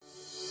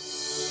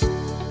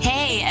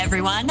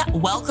everyone.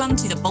 Welcome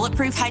to the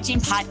Bulletproof Hygiene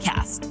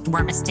Podcast,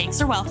 where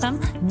mistakes are welcome,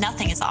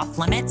 nothing is off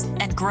limits,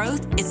 and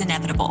growth is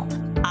inevitable.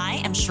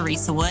 I am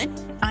Sharisa Wood.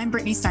 I'm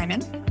Brittany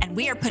Steinman. And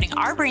we are putting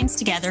our brains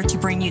together to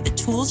bring you the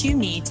tools you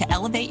need to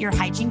elevate your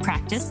hygiene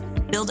practice,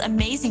 build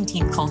amazing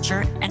team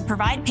culture, and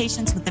provide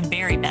patients with the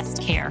very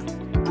best care.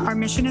 Our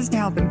mission is to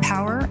help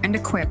empower and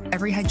equip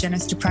every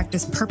hygienist to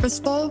practice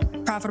purposeful,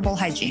 profitable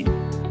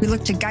hygiene. We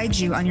look to guide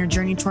you on your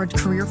journey toward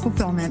career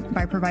fulfillment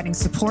by providing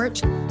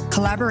support,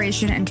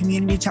 collaboration, and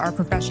community to our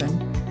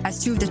profession.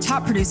 As two of the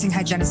top producing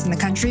hygienists in the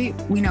country,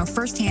 we know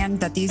firsthand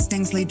that these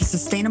things lead to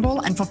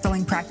sustainable and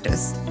fulfilling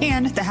practice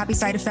and the happy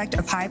side effect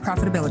of high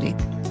profitability.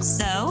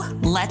 So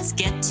let's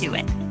get to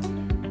it.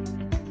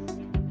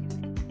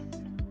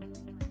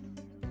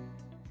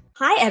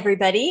 Hi,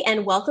 everybody,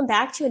 and welcome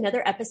back to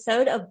another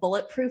episode of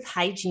Bulletproof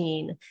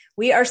Hygiene.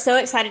 We are so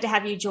excited to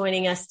have you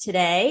joining us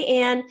today.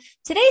 And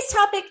today's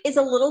topic is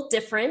a little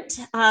different,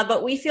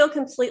 but we feel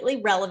completely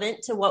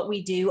relevant to what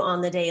we do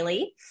on the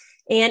daily.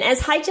 And as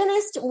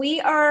hygienists, we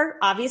are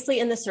obviously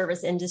in the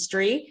service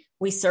industry.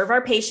 We serve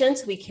our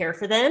patients, we care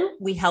for them,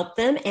 we help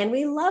them, and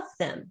we love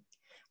them.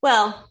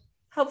 Well,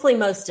 hopefully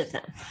most of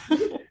them.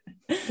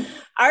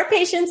 Our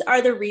patients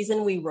are the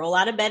reason we roll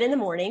out of bed in the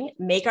morning,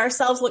 make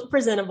ourselves look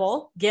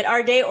presentable, get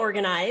our day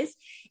organized,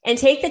 and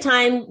take the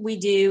time we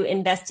do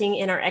investing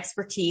in our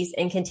expertise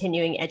and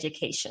continuing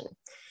education.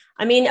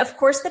 I mean, of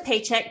course, the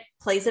paycheck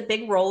plays a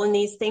big role in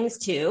these things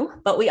too,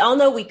 but we all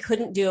know we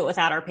couldn't do it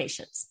without our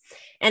patients.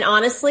 And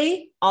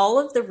honestly, all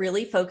of the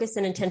really focused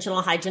and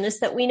intentional hygienists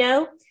that we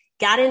know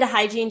got into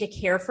hygiene to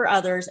care for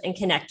others and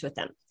connect with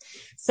them.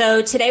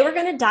 So today we're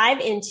going to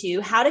dive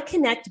into how to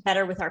connect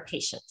better with our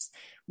patients.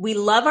 We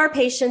love our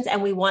patients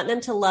and we want them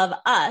to love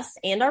us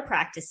and our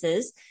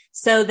practices,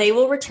 so they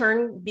will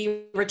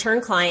be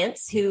return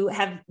clients who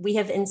we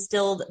have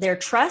instilled their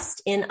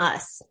trust in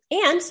us,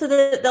 and so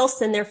that they'll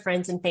send their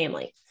friends and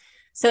family.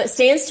 So it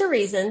stands to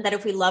reason that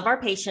if we love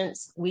our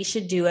patients, we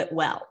should do it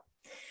well.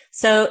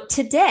 So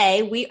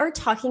today we are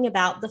talking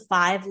about the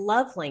 5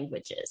 love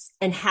languages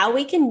and how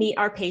we can meet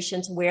our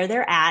patients where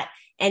they're at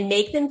and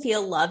make them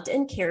feel loved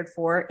and cared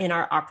for in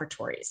our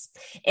operatories.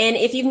 And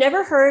if you've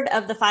never heard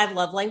of the 5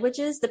 love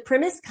languages, the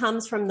premise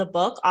comes from the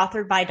book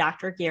authored by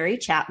Dr. Gary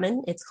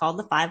Chapman. It's called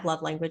The 5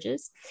 Love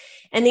Languages.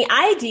 And the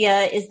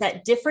idea is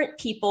that different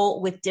people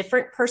with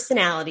different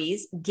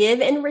personalities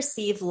give and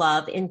receive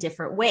love in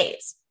different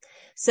ways.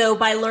 So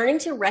by learning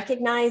to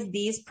recognize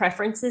these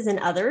preferences in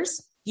others,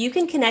 you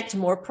can connect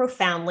more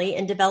profoundly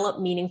and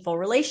develop meaningful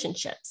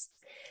relationships.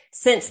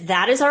 Since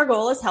that is our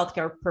goal as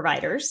healthcare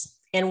providers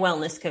and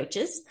wellness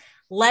coaches,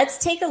 let's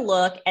take a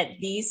look at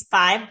these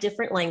 5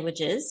 different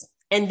languages,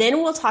 and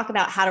then we'll talk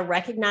about how to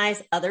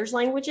recognize others'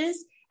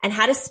 languages and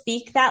how to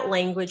speak that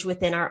language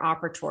within our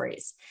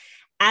operatories.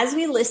 As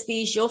we list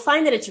these, you'll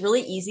find that it's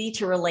really easy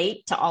to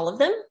relate to all of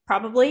them,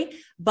 probably,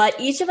 but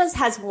each of us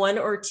has 1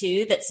 or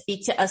 2 that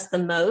speak to us the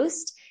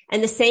most,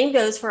 and the same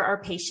goes for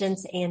our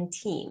patients and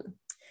team.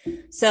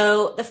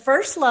 So the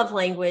first love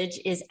language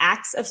is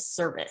acts of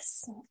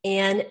service.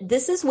 And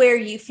this is where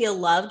you feel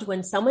loved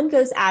when someone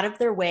goes out of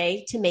their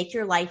way to make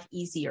your life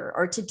easier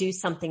or to do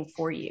something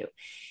for you.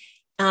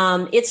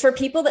 It's for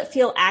people that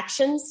feel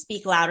actions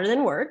speak louder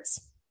than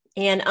words.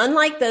 And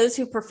unlike those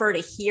who prefer to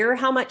hear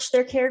how much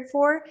they're cared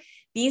for,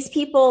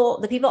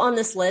 the people on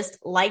this list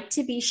like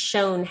to be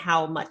shown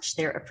how much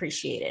they're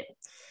appreciated.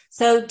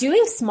 So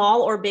doing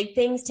small or big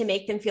things to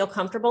make them feel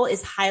comfortable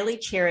is highly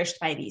cherished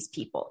by these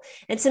people.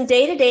 And some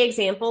day-to-day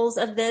examples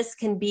of this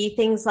can be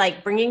things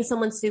like bringing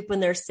someone soup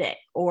when they're sick,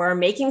 or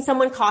making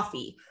someone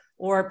coffee,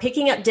 or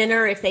picking up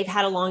dinner if they've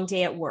had a long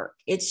day at work.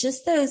 It's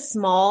just those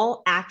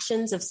small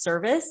actions of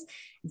service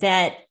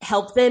that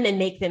help them and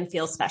make them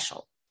feel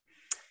special.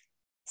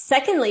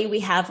 Secondly, we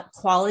have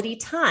quality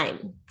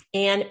time.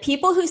 And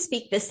people who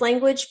speak this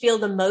language feel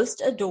the most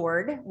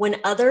adored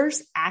when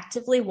others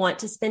actively want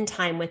to spend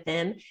time with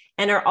them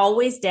and are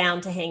always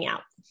down to hang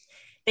out.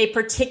 They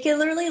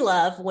particularly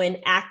love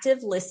when active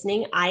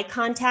listening, eye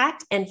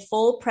contact, and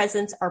full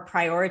presence are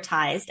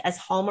prioritized as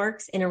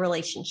hallmarks in a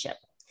relationship.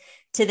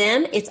 To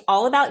them, it's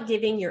all about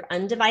giving your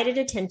undivided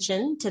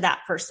attention to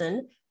that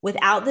person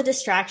without the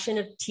distraction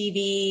of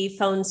TV,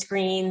 phone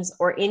screens,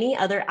 or any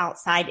other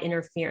outside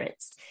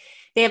interference.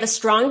 They have a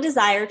strong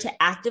desire to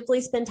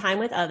actively spend time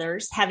with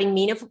others, having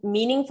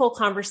meaningful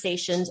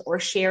conversations or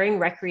sharing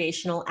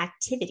recreational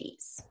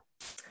activities.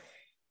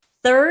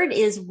 Third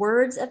is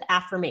words of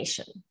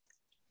affirmation.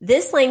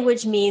 This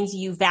language means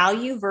you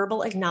value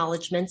verbal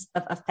acknowledgments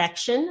of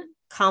affection,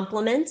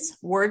 compliments,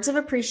 words of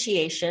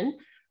appreciation,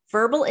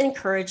 verbal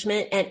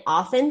encouragement, and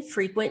often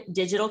frequent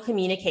digital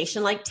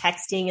communication like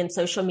texting and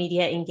social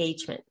media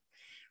engagement.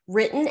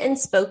 Written and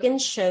spoken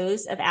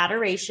shows of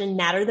adoration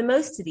matter the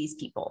most to these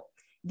people.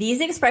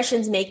 These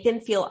expressions make them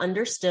feel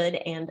understood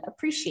and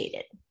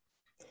appreciated.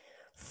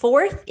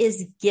 Fourth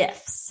is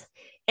gifts.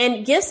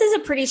 And gifts is a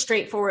pretty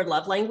straightforward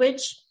love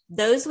language.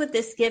 Those with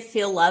this gift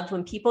feel loved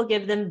when people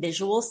give them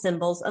visual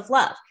symbols of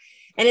love.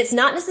 And it's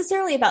not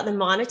necessarily about the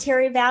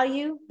monetary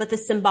value, but the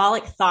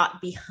symbolic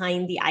thought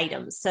behind the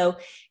items. So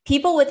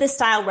people with this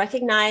style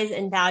recognize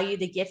and value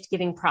the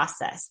gift-giving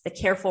process, the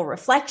careful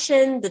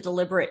reflection, the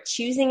deliberate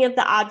choosing of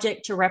the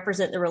object to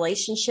represent the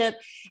relationship,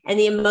 and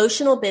the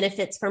emotional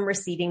benefits from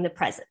receiving the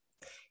present.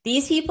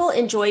 These people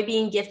enjoy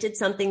being gifted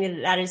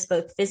something that is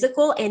both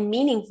physical and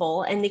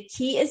meaningful, and the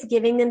key is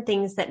giving them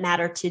things that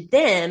matter to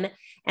them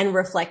and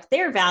reflect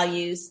their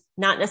values,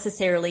 not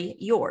necessarily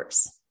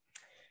yours.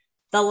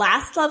 The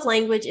last love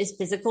language is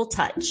physical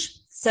touch.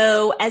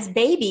 So as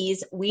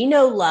babies, we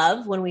know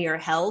love when we are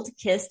held,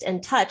 kissed,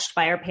 and touched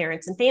by our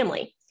parents and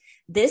family.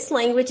 This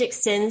language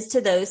extends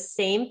to those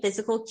same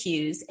physical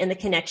cues and the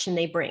connection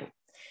they bring.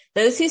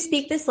 Those who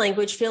speak this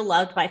language feel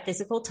loved by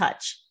physical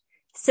touch.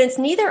 Since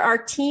neither our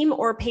team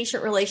or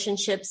patient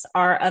relationships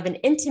are of an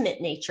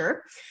intimate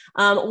nature,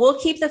 we'll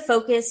keep the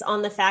focus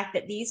on the fact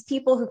that these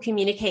people who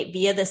communicate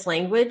via this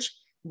language,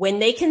 when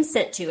they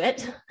consent to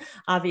it,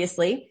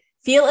 obviously,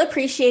 feel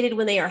appreciated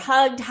when they are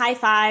hugged,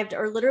 high-fived,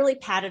 or literally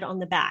patted on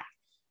the back.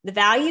 The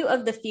value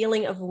of the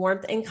feeling of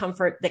warmth and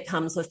comfort that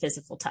comes with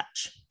physical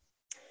touch.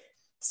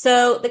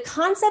 So the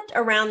concept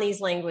around these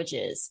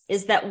languages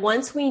is that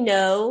once we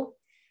know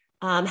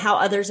how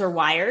others are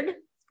wired,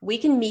 we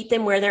can meet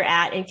them where they're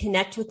at and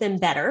connect with them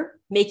better,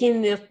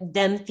 making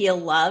them feel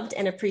loved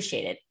and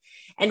appreciated.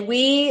 And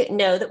we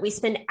know that we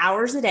spend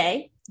hours a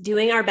day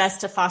doing our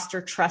best to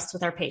foster trust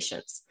with our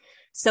patients.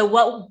 So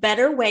what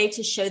better way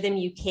to show them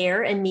you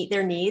care and meet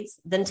their needs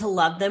than to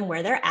love them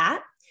where they're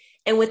at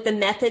and with the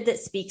method that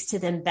speaks to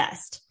them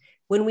best?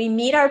 When we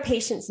meet our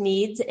patients'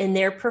 needs in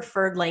their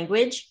preferred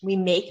language, we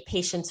make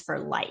patients for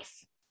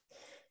life.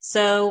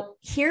 So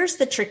here's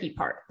the tricky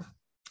part.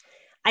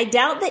 I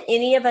doubt that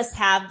any of us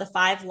have the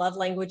 5 love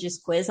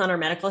languages quiz on our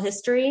medical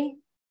history,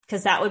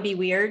 because that would be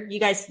weird. You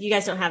guys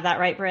don't have that,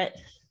 right, Britt?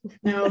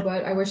 No,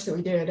 but I wish that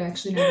we did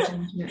actually.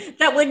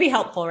 That would be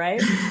helpful, right?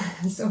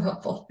 So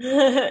helpful.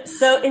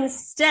 So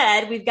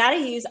instead, we've got to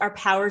use our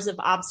powers of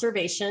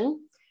observation,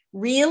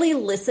 really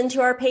listen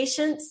to our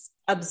patients,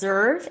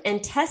 observe,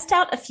 and test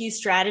out a few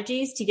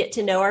strategies to get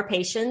to know our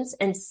patients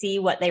and see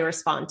what they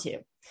respond to.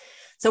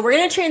 So we're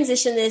going to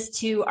transition this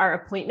to our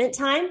appointment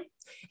time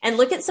and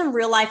look at some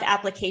real life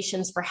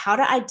applications for how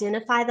to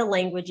identify the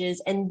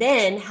languages and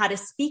then how to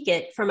speak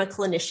it from a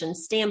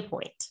clinician's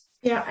standpoint.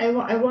 Yeah,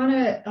 I want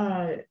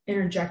to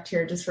interject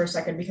here just for a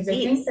second, because I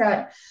think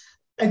that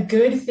a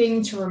good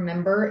thing to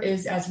remember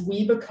is as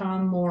we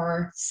become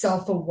more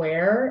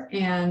self-aware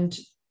and,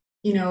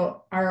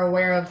 are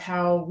aware of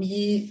how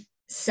we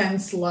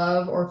sense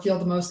love or feel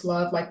the most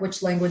love, like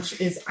which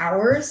language is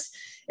ours,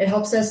 it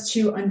helps us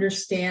to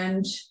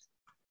understand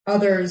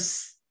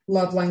others'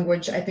 love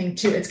language, I think,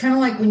 too. It's kind of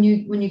like when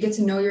you get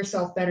to know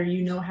yourself better,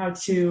 you know how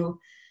to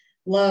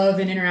love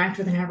and interact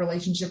with and have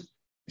relationships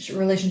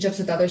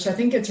with others. So I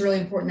think it's really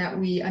important that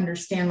we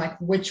understand like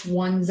which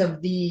ones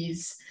of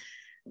these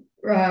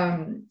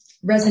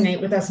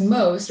resonate with us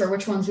most, or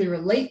which ones we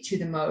relate to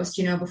the most,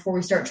 before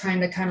we start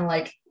trying to kind of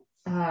like,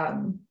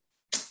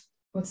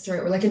 what's the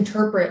right word? Like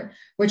interpret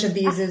which of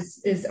these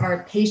is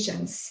our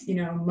patients,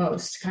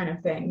 most kind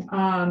of thing.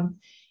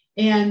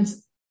 And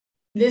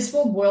this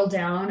will boil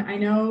down, I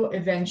know,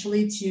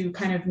 eventually to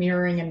kind of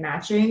mirroring and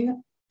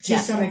matching to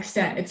some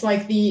extent. It's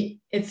like the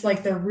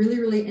really,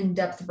 really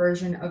in-depth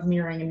version of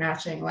mirroring and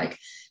matching. Like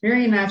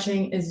mirroring and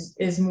matching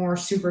is more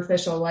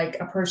superficial. Like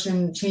a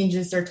person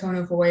changes their tone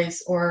of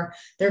voice or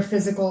their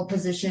physical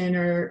position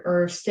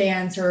or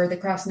stance, or they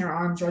cross their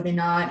arms or they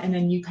not. And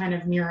then you kind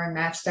of mirror and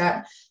match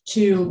that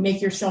to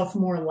make yourself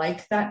more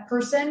like that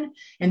person.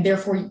 And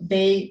therefore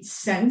they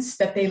sense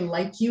that they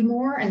like you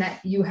more and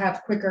that you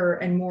have quicker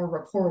and more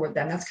rapport with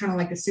them. That's kind of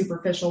like the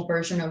superficial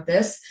version of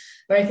this.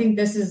 But I think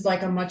this is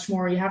like a much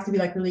more, you have to be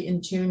like really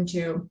in tune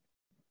to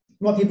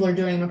what people are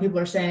doing, what people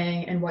are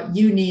saying, and what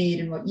you need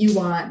and what you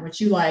want, and what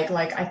you like.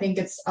 Like, I think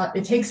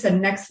it takes the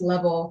next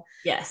level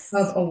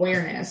of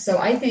awareness. So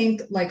I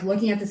think like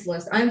looking at this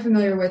list, I'm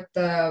familiar with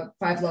the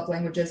 5 love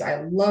languages.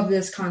 I love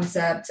this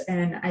concept.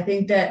 And I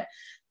think that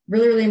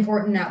really, really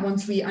important that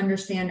once we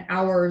understand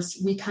ours,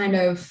 we kind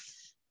of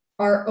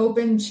are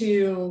open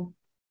to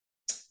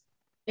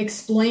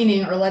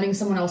explaining or letting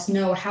someone else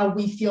know how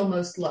we feel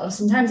most loved.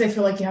 Sometimes I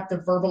feel like you have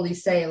to verbally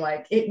say,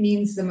 like, it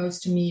means the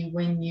most to me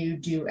when you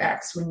do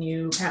X, when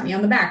you pat me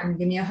on the back and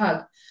give me a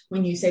hug,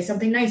 when you say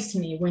something nice to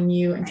me, when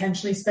you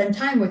intentionally spend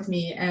time with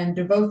me and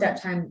devote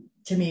that time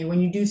to me, when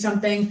you do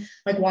something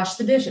like wash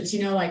the dishes,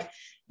 like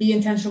be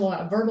intentional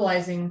about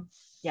verbalizing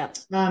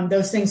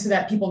those things so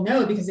that people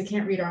know, because they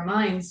can't read our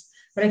minds.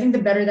 But I think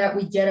the better that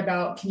we get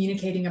about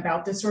communicating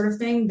about this sort of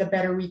thing, the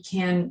better we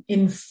can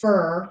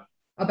infer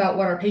about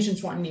what our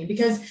patients want and need,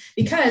 because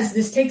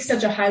this takes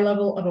such a high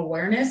level of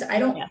awareness.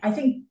 I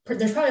think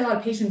there's probably a lot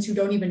of patients who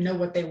don't even know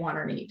what they want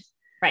or need.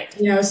 Right.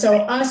 So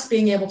us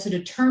being able to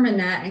determine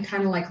that and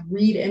kind of like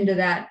read into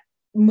that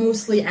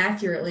mostly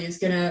accurately is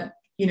going to,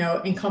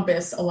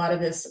 encompass a lot of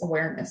this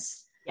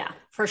awareness. Yeah,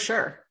 for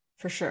sure.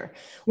 For sure.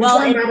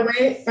 By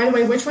the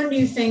way, which one do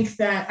you think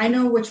that I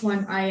know which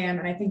one I am,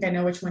 and I think I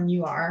know which one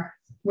you are.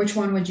 which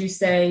one would you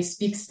say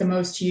speaks the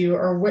most to you?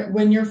 Or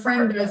when your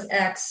friend does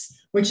X,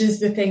 which is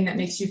the thing that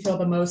makes you feel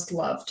the most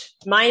loved?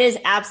 Mine is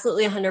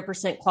absolutely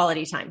 100%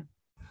 quality time.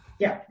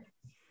 Yeah.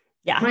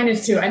 Yeah. Mine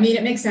is too. I mean,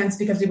 it makes sense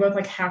because we both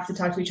like have to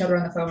talk to each other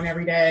on the phone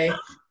every day.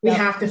 We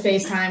have to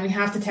FaceTime. We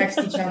have to text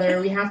each other.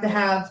 We have to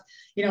have,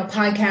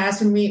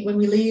 podcasts. When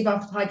we leave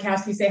off the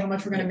podcast, we say how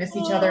much we're going to miss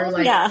each other.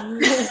 Like,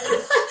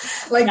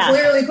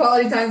 Clearly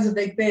quality time is a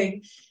big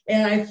thing.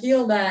 And I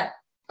feel that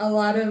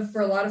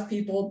for a lot of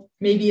people,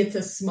 maybe it's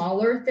a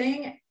smaller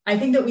thing. I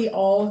think that we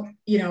all,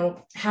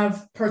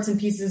 have parts and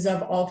pieces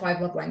of all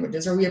 5 love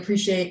languages, or we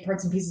appreciate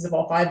parts and pieces of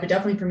all 5, but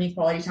definitely for me,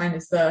 quality time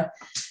is the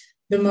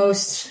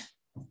most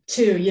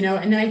too,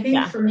 and I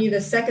think for me,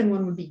 the second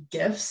one would be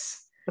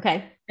gifts.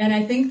 Okay. And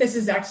I think this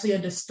is actually a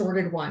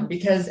distorted one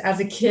because as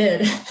a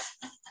kid,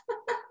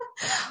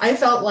 I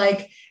felt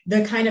like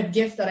the kind of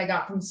gift that I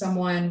got from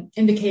someone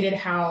indicated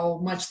how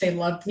much they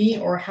loved me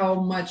or how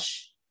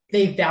much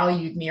they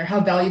valued me or how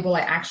valuable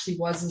I actually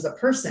was as a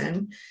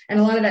person. And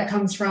a lot of that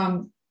comes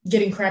from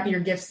getting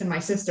crappier gifts than my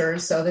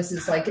sisters. So this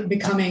is like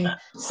becoming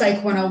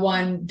Psych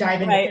 101,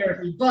 dive into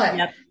therapy.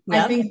 But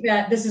I think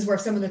that this is where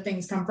some of the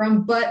things come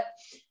from. But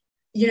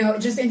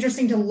just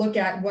interesting to look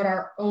at what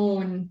our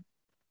own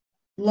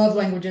love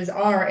languages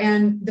are.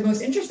 And the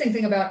most interesting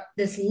thing about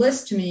this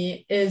list to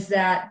me is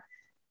that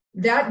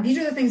these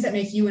are the things that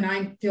make you and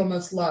I feel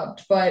most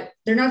loved, but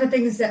they're not the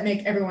things that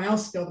make everyone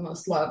else feel the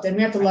most loved. And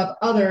we have to love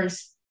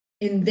others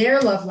in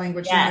their love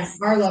language and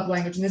our love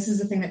language. And this is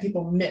the thing that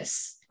people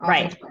miss.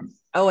 Right.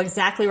 Oh,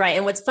 exactly right.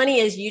 And what's funny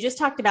is you just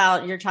talked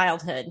about your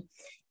childhood.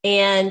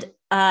 And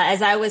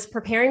as I was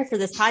preparing for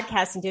this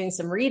podcast and doing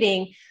some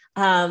reading,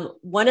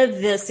 one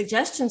of the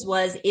suggestions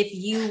was if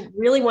you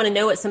really want to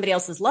know what somebody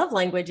else's love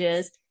language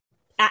is,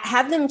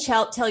 have them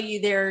tell you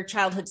their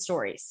childhood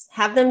stories,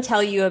 have them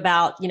tell you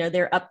about,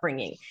 their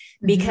upbringing,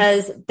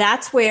 because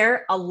that's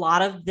where a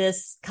lot of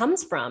this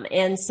comes from.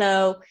 And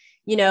so,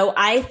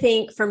 I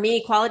think for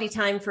me, quality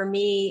time for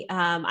me,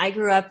 I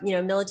grew up,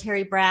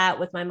 military brat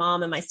with my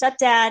mom and my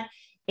stepdad,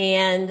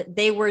 and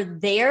they were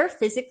there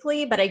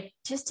physically, but I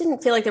just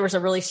didn't feel like there was a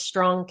really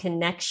strong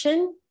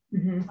connection.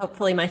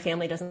 Hopefully my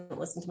family doesn't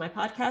listen to my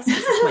podcast.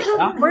 This might be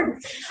awkward.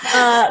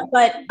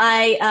 But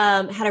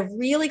I had a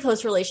really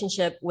close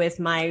relationship with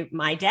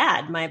my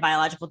dad, my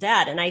biological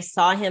dad, and I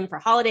saw him for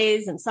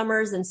holidays and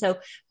summers. And so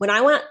when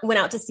I went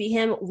out to see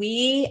him,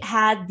 we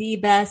had the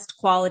best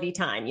quality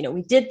time.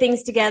 We did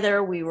things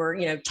together. We were,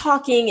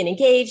 talking and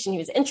engaged, and he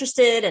was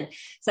interested. And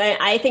so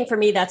I think for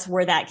me, that's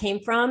where that came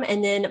from.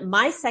 And then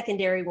my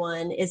secondary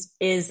one is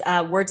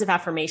words of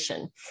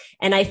affirmation.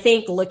 And I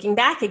think looking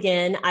back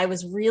again, I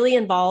was really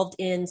involved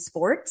in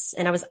sports,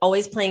 and I was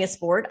always playing a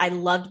sport. I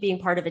loved being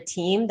part of a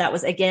team. That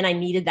was, again, I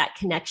needed that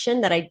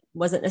connection that I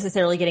wasn't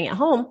necessarily getting at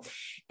home.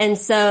 And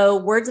so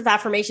words of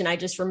affirmation, I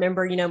just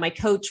remember, when my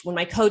coach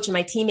and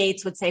my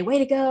teammates would say, way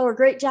to go, or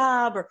great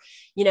job, or,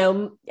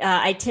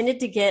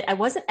 I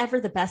wasn't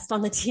ever the best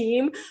on the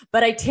team,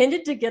 but I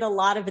tended to get a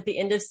lot of at the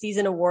end of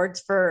season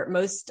awards for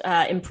most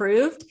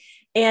improved.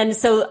 And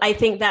so I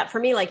think that for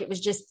me, like, it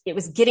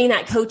was getting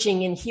that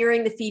coaching and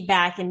hearing the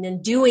feedback and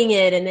then doing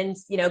it. And then,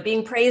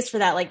 being praised for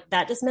that, like,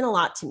 that just meant a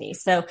lot to me.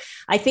 So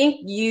I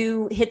think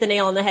you hit the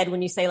nail on the head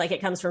when you say, like, it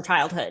comes from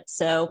childhood.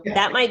 So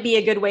that might be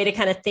a good way to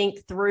kind of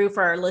think through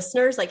for our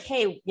listeners, like,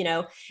 hey,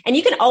 and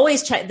you can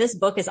always check, this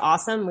book is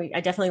awesome. I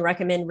definitely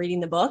recommend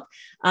reading the book,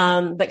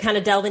 but kind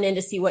of delving in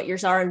to see what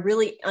yours are and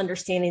really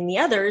understanding the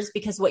others,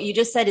 because what you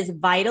just said is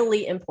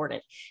vitally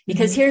important.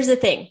 Because here's the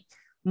thing.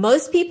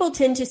 Most people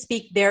tend to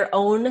speak their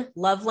own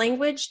love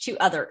language to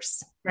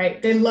others.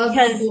 Right. They love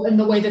people in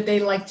the way that they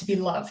like to be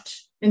loved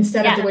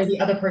instead of the way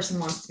the other person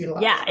wants to be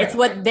loved. Yeah. Right. It's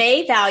what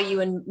they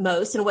value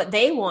most and what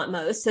they want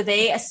most. So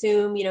they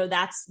assume,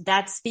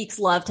 that speaks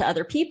love to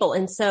other people.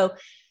 And so,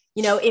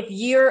 if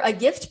you're a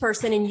gift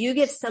person and you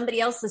give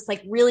somebody else this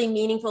like really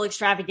meaningful,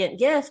 extravagant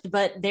gift,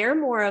 but they're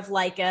more of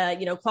like a,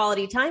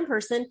 quality time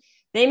person,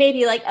 they may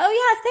be like, oh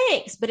yeah,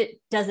 thanks, but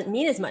it doesn't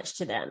mean as much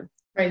to them.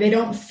 Right. They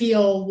don't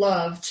feel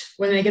loved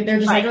when they get there.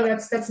 Just like, oh,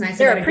 that's nice.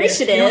 They're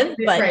appreciative,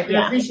 but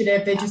they're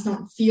appreciative. They just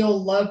don't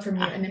feel love from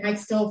you. And they might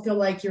still feel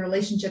like your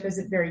relationship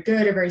isn't very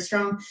good or very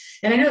strong.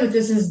 And I know that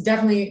this is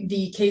definitely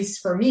the case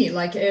for me.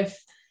 Like if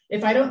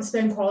I don't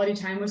spend quality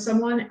time with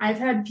someone, I've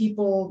had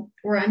people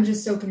where I'm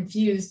just so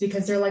confused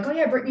because they're like, oh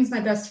yeah, Brittany's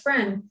my best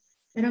friend.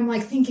 And I'm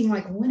like thinking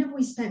like, when have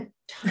we spent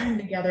time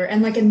together?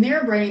 And like in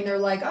their brain, they're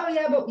like, oh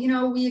yeah, but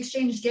we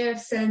exchanged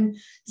gifts and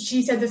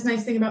she said this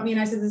nice thing about me.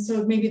 And I said this,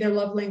 so maybe their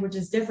love language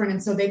is different.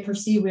 And so they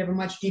perceive we have a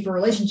much deeper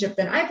relationship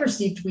than I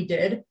perceived we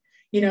did,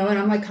 and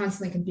I'm like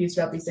constantly confused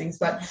about these things,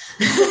 but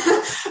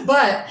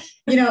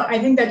I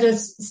think that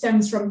just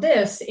stems from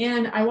this.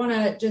 And I want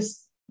to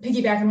just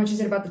piggyback on what you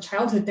said about the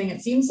childhood thing. It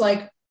seems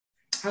like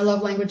our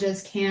love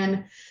languages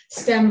can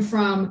stem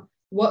from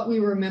what we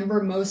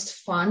remember most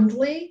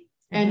fondly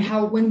and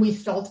how when we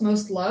felt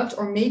most loved,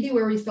 or maybe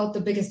where we felt the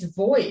biggest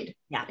void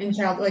in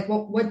childhood, like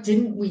what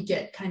didn't we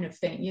get kind of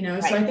thing,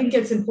 Right. So I think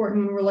it's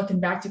important when we're looking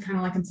back to kind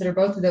of like consider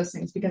both of those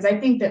things, because I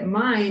think that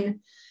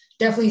mine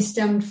definitely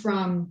stemmed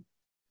from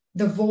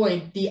the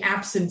void, the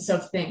absence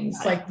of things.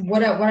 Like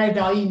what I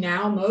value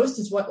now most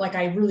is what like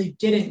I really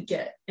didn't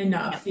get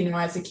enough,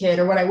 as a kid,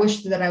 or what I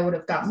wish that I would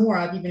have got more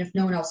of, even if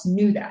no one else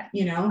knew that,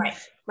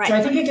 Right. So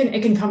I think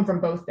it can come from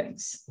both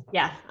things.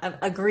 Yeah,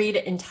 agreed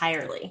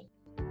entirely.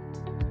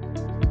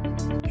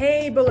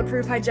 Hey,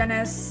 Bulletproof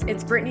Hygienists,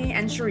 it's Brittany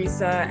and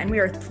Sharisa, and we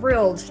are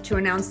thrilled to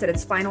announce that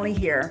it's finally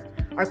here,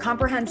 our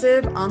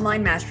comprehensive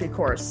online mastery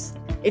course.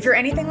 If you're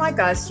anything like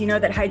us, you know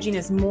that hygiene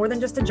is more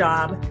than just a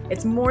job,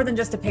 it's more than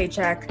just a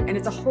paycheck, and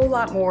it's a whole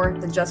lot more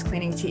than just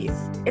cleaning teeth.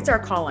 It's our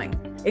calling.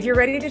 If you're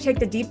ready to take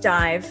the deep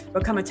dive,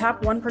 become a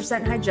top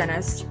 1%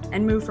 hygienist,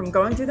 and move from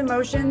going through the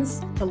motions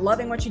to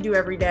loving what you do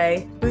every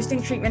day,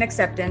 boosting treatment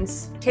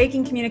acceptance,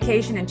 taking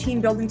communication and team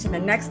building to the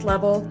next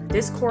level,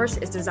 this course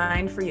is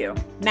designed for you.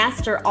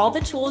 Master all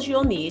the tools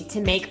you'll need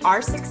to make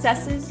our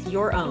successes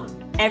your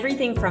own.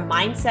 Everything from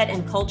mindset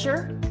and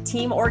culture,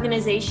 team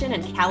organization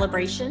and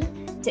calibration,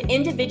 to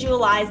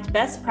individualized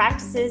best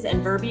practices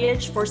and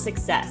verbiage for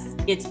success.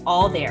 It's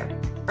all there.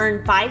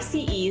 Earn 5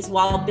 CEs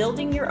while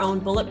building your own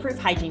bulletproof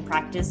hygiene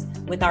practice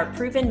with our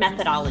proven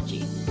methodology.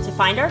 To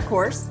find our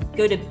course,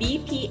 go to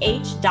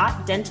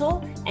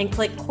bph.dental and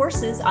click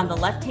courses on the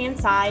left-hand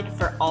side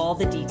for all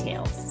the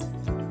details.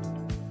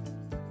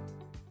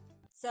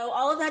 So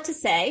all of that to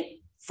say,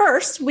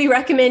 first, we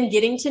recommend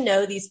getting to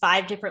know these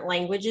 5 different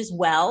languages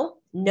well,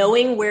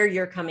 knowing where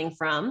you're coming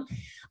from,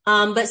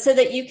 but so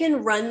that you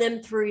can run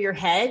them through your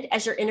head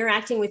as you're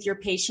interacting with your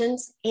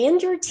patients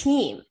and your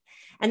team.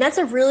 And that's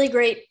a really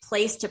great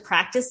place to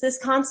practice this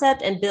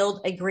concept and build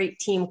a great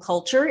team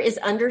culture, is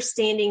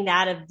understanding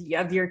that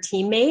of your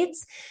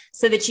teammates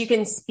so that you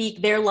can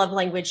speak their love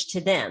language to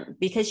them.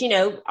 Because,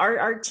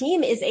 our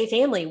team is a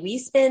family. We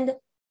spend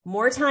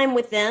more time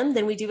with them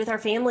than we do with our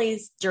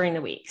families during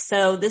the week.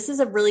 So this is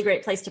a really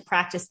great place to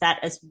practice that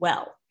as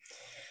well.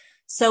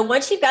 So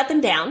once you've got them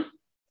down,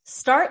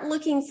 start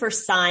looking for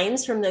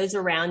signs from those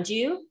around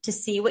you to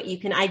see what you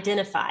can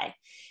identify.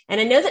 And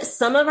I know that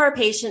some of our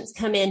patients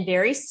come in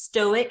very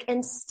stoic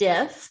and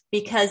stiff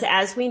because,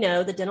 as we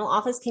know, the dental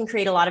office can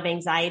create a lot of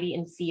anxiety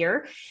and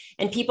fear,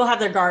 and people have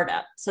their guard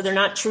up. So they're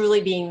not truly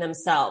being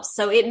themselves.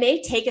 So it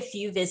may take a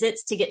few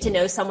visits to get to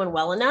know someone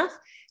well enough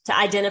to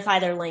identify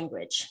their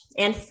language.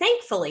 And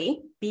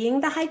thankfully,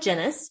 being the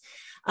hygienist,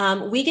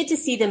 we get to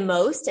see them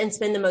most and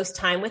spend the most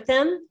time with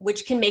them,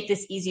 which can make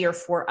this easier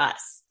for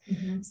us.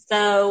 Mm-hmm.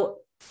 So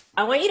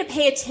I want you to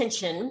pay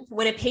attention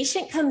when a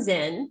patient comes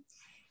in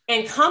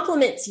and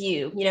compliments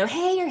you,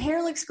 hey, your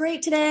hair looks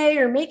great today,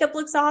 or makeup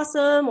looks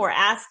awesome, or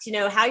asks,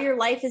 how your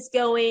life is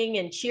going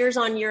and cheers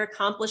on your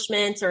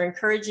accomplishments or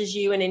encourages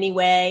you in any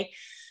way,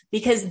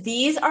 because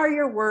these are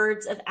your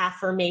words of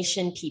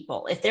affirmation,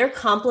 people. If they're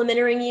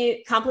complimenting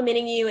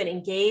you and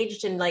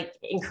engaged and like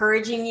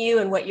encouraging you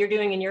and what you're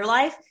doing in your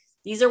life,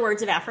 these are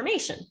words of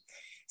affirmation.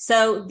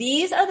 So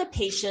these are the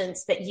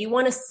patients that you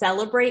want to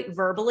celebrate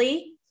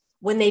verbally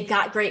when they've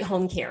got great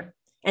home care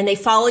and they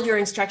followed your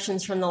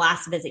instructions from the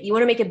last visit. You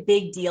want to make a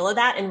big deal of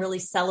that and really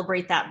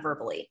celebrate that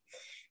verbally.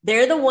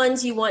 They're the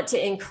ones you want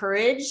to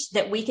encourage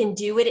that we can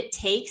do what it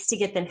takes to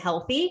get them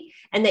healthy,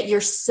 and that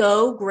you're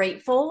so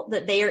grateful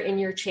that they are in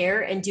your chair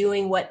and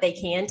doing what they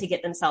can to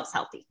get themselves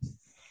healthy.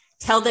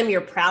 Tell them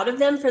you're proud of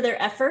them for their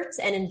efforts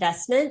and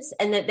investments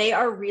and that they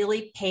are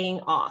really paying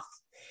off.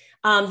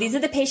 These are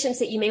the patients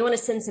that you may want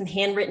to send some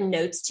handwritten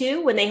notes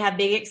to when they have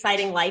big,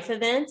 exciting life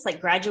events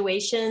like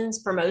graduations,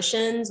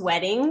 promotions,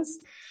 weddings.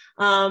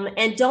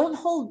 And don't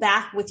hold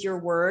back with your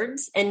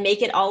words and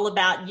make it all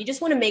about, you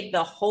just want to make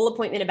the whole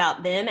appointment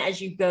about them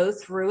as you go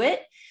through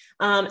it.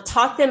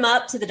 Talk them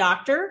up to the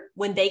doctor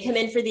when they come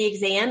in for the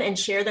exam and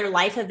share their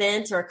life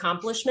events or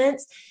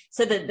accomplishments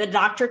so that the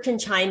doctor can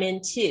chime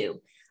in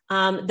too.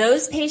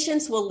 Those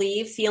patients will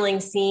leave feeling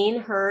seen,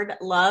 heard,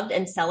 loved,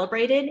 and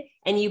celebrated,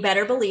 and you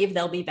better believe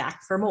they'll be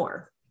back for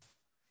more.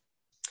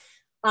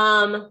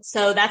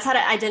 So that's how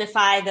to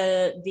identify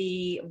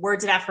the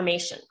words of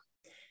affirmation.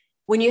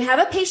 When you have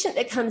a patient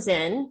that comes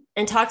in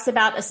and talks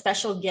about a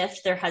special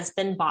gift their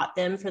husband bought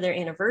them for their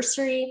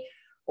anniversary,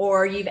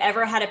 or you've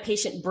ever had a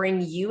patient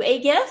bring you a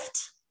gift,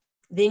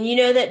 then you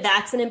know that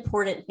that's an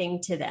important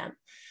thing to them.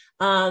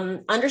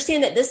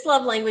 Understand that this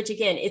love language,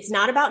 again, it's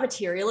not about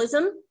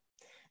materialism,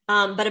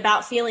 but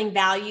about feeling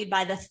valued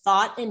by the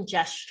thought and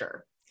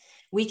gesture.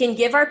 We can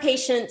give our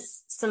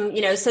patients some,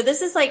 so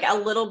this is like a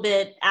little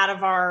bit out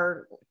of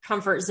our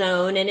comfort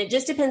zone, and it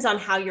just depends on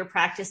how your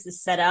practice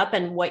is set up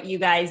and what you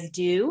guys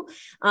do.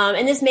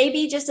 And this may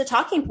be just a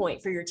talking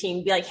point for your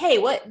team. Be like, hey,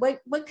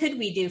 what could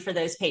we do for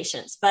those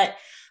patients? But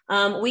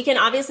we can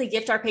obviously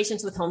gift our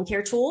patients with home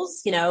care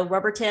tools,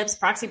 rubber tips,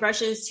 proxy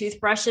brushes,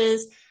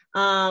 toothbrushes,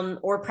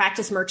 or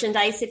practice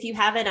merchandise if you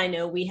have it. I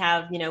know we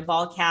have,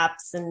 ball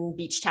caps and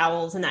beach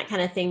towels and that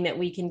kind of thing that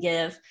we can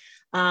give.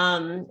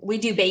 We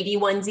do baby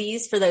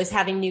onesies for those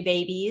having new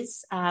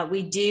babies.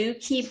 We do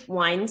keep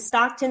wine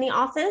stocked in the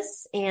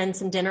office and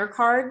some dinner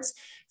cards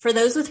for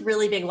those with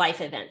really big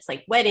life events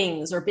like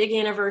weddings or big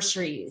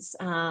anniversaries.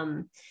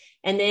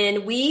 And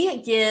then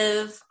we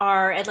give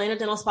our Atlanta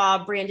Dental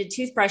Spa branded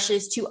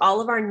toothbrushes to all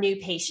of our new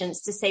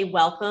patients to say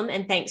welcome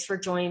and thanks for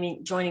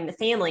joining the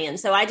family. And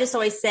so I just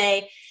always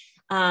say,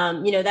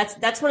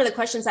 that's one of the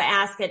questions I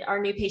ask at our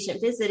new patient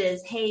visit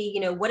is, hey,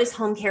 what does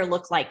home care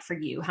look like for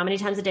you? How many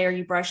times a day are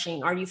you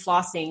brushing? Are you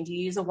flossing? Do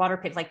you use a water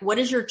pick? Like, what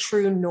is your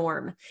true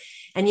norm?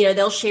 And,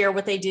 they'll share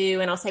what they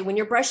do. And I'll say, when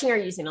you're brushing, are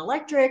you using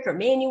electric or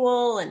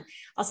manual? And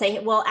I'll say,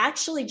 well,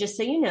 actually, just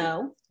so you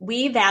know,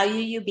 we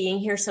value you being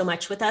here so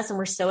much with us. And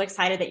we're so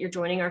excited that you're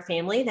joining our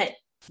family that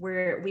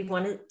we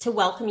wanted to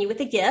welcome you with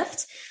a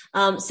gift.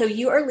 So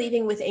you are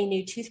leaving with a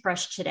new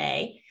toothbrush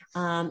today.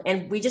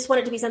 And we just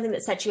want it to be something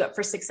that sets you up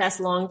for success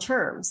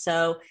long-term.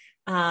 So,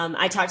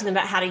 I talked to them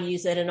about how to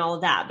use it and all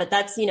of that, but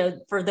that's,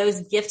 for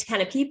those gift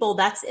kind of people,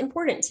 that's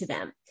important to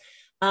them.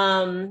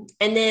 And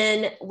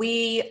then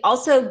we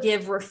also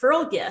give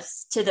referral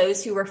gifts to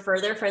those who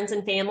refer their friends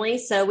and family.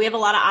 So we have a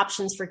lot of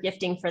options for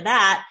gifting for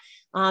that.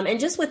 And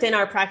just within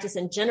our practice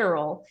in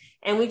general.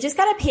 And we've just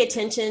got to pay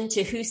attention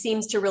to who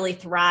seems to really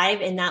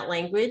thrive in that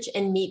language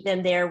and meet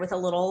them there with a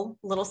little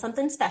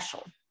something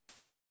special.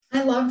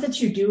 I love that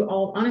you do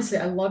honestly,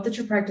 I love that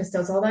your practice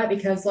does all that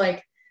because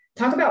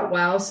talk about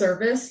wow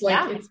service.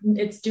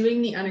 It's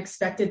doing the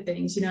unexpected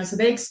things, so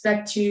they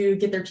expect to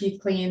get their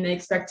teeth clean. They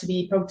expect to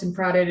be poked and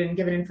prodded and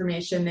given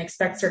information. They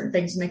expect certain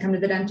things when they come to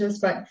the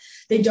dentist, but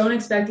they don't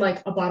expect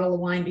a bottle of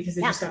wine because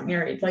they just got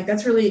married.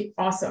 That's really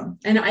awesome.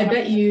 And I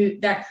bet you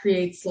that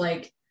creates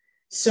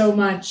so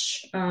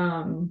much,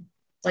 patient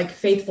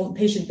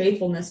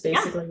faithfulness,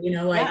 basically,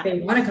 they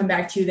want to come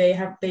back to you.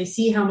 They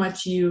see how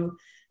much you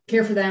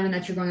care for them and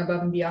that you're going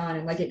above and beyond.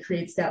 And it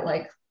creates that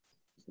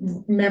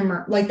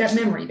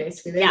memory,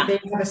 basically. They have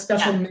a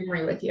special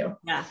memory with you.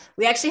 Yeah.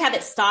 We actually have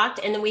it stocked,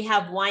 and then we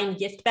have wine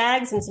gift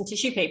bags and some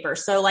tissue paper.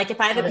 So if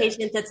I have a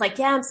patient that's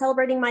I'm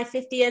celebrating my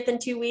 50th in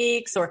 2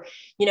 weeks, or,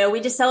 we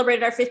just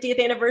celebrated our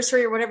 50th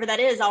anniversary or whatever that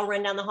is, I'll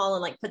run down the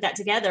hall and put that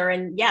together.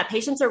 And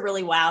patients are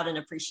really wowed and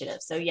appreciative.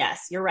 So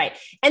yes, you're right.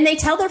 And they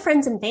tell their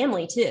friends and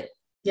family too.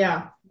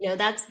 Yeah.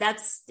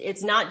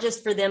 It's not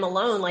just for them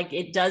alone.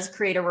 It does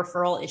create a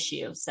referral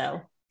issue.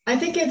 So I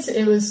think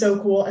it was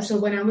so cool. So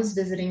when I was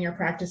visiting your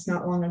practice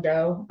not long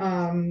ago,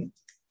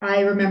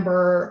 I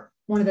remember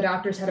one of the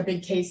doctors had a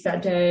big case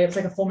that day. It was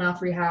a full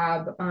mouth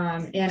rehab.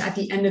 And at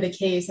the end of the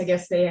case, I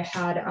guess they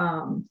had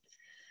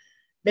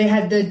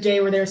the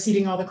day where they were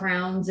seating all the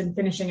crowns and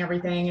finishing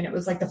everything. And it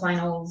was the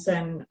finals.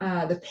 And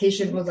the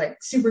patient was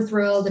super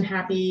thrilled and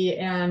happy.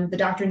 And the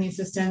doctor and the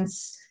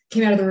assistants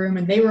came out of the room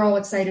and they were all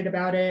excited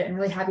about it and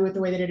really happy with the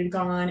way that it had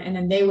gone. And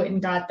then they went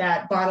and got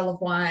that bottle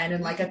of wine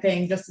and a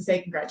thing just to say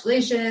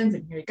congratulations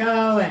and here you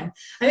go. And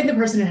I think the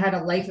person had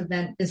a life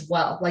event as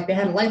well. They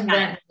had a life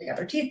event, they got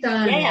their teeth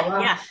done.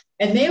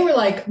 And they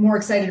were more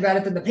excited about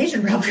it than the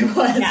patient probably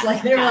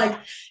was. They were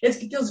it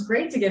feels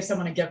great to give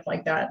someone a gift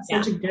like that.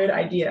 Such a good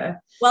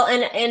idea. Well,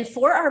 and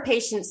for our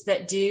patients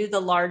that do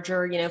the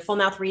larger, full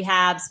mouth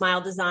rehab,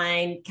 smile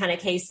design kind of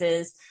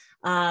cases,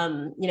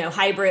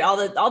 hybrid,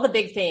 all the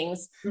big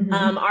things.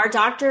 Mm-hmm. Our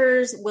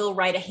doctors will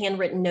write a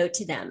handwritten note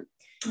to them.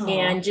 Aww.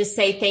 And just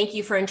say, thank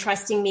you for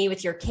entrusting me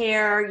with your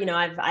care.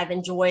 I've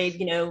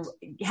enjoyed,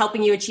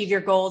 helping you achieve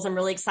your goals. I'm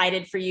really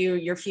excited for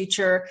your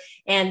future.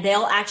 And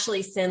they'll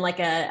actually send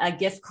a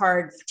gift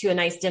card to a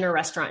nice dinner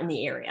restaurant in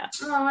the area.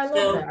 Oh, I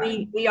love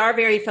that. We are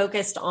very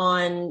focused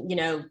on,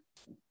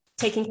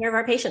 taking care of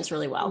our patients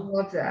really well. I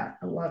love that.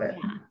 I love it.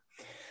 Yeah.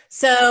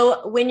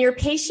 So when your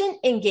patient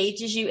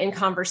engages you in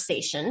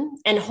conversation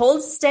and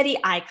holds steady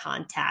eye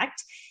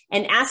contact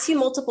and asks you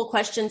multiple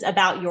questions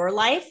about your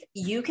life,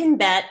 you can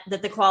bet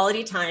that the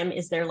quality time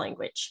is their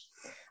language.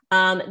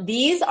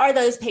 These are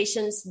those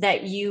patients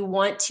that you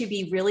want to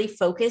be really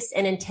focused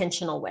and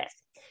intentional with.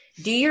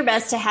 Do your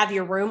best to have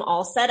your room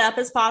all set up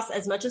as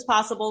much as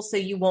possible so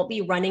you won't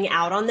be running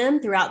out on them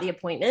throughout the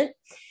appointment.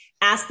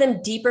 Ask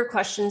them deeper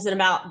questions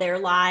about their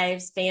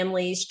lives,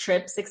 families,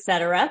 trips,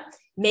 etc.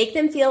 Make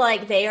them feel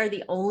like they are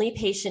the only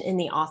patient in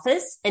the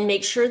office and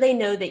make sure they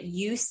know that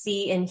you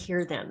see and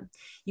hear them.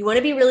 You want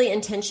to be really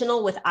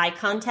intentional with eye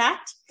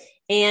contact.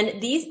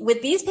 And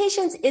with these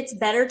patients, it's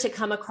better to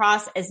come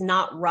across as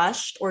not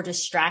rushed or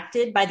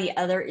distracted by the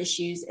other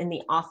issues in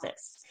the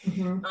office.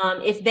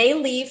 Mm-hmm. If they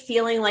leave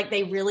feeling like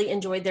they really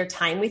enjoyed their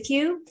time with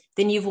you,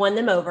 then you've won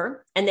them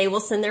over and they will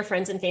send their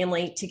friends and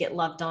family to get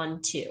loved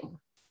on too.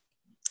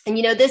 And,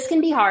 this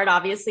can be hard.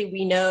 Obviously,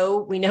 we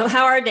know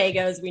how our day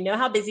goes. We know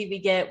how busy we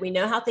get. We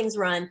know how things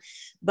run.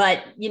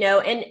 But,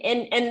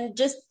 and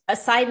just a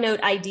side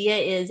note idea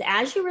is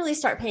as you really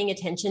start paying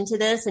attention to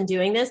this and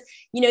doing this,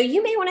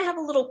 you may want to have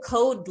a little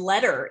code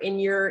letter in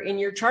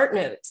your chart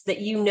notes that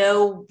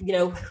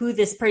who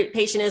this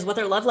patient is, what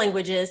their love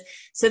language is,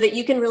 so that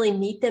you can really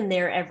meet them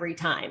there every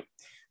time.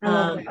 I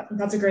love that.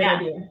 That's a great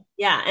idea.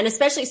 Yeah. And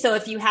especially so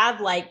if you have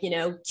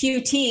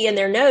QT in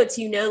their notes,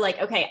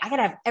 okay, I got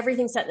to have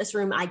everything set in this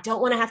room. I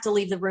don't want to have to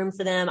leave the room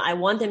for them. I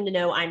want them to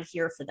know I'm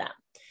here for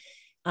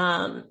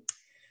them.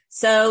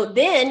 So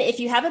then if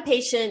you have a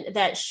patient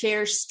that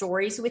shares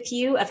stories with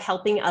you of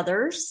helping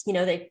others,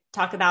 they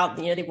talk about,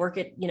 they work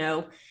at,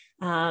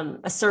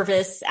 a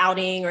service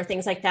outing or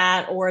things like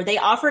that, or they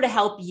offer to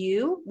help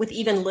you with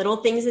even little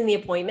things in the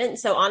appointment.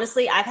 So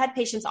honestly, I've had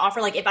patients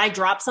offer, like if I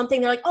drop something,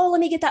 they're like, oh, let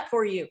me get that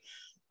for you.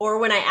 Or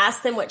when I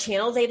ask them what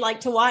channel they'd like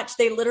to watch,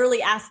 they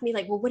literally ask me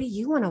like, well, what do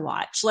you want to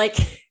watch? Like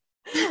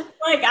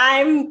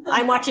I'm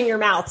watching your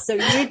mouth. So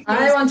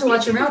I want to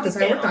watch your mouth as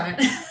I work on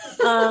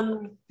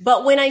it.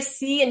 But when I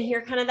see and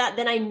hear kind of that,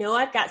 then I know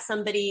I've got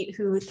somebody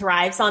who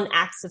thrives on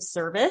acts of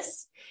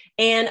service.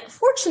 And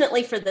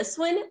fortunately for this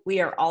one, we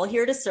are all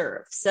here to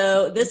serve.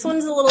 So this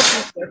one's a little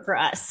easier for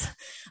us.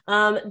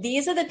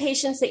 These are the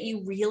patients that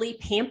you really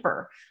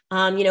pamper.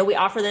 We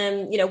offer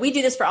them, we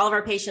do this for all of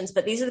our patients,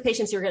 but these are the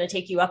patients who are going to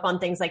take you up on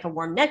things like a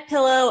warm neck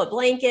pillow, a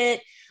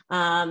blanket,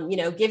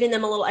 giving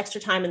them a little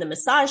extra time in the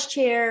massage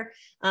chair.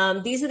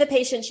 These are the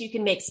patients you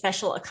can make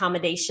special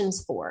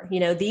accommodations for.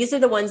 These are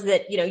the ones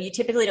that, you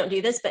typically don't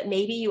do this, but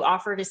maybe you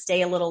offer to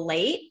stay a little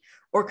late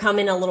or come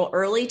in a little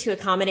early to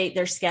accommodate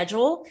their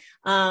schedule.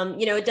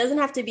 It doesn't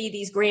have to be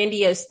these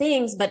grandiose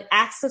things, but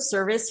acts of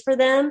service for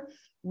them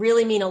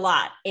really mean a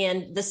lot.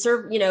 And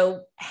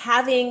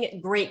having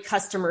great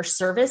customer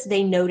service,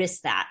 they notice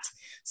that.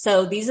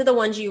 So these are the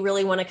ones you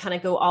really want to kind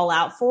of go all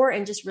out for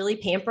and just really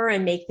pamper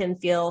and make them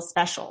feel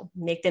special,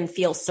 make them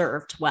feel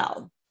served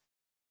well.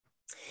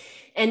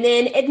 And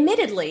then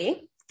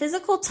admittedly,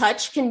 physical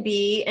touch can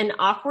be an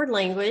awkward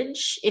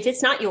language if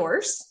it's not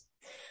yours.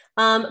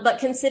 But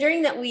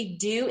considering that we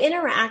do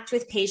interact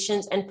with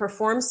patients and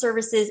perform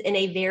services in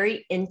a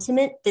very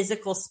intimate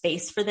physical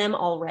space for them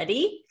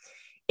already,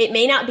 it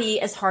may not be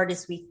as hard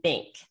as we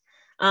think.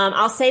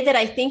 I'll say that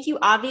I think you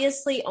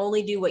obviously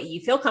only do what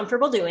you feel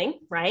comfortable doing,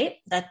 right?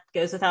 That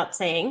goes without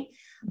saying.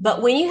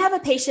 But when you have a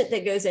patient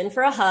that goes in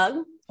for a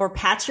hug or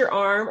pats your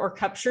arm or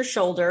cups your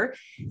shoulder,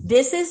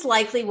 this is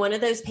likely one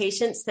of those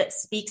patients that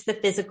speaks the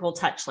physical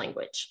touch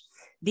language.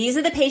 These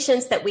are the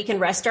patients that we can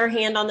rest our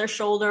hand on their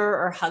shoulder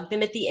or hug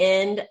them at the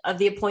end of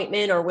the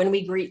appointment or when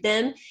we greet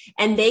them.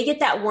 And they get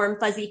that warm,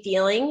 fuzzy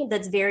feeling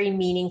that's very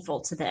meaningful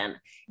to them.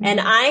 Mm-hmm.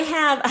 And I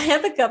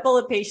have a couple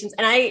of patients,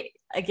 and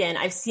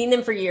I've seen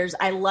them for years.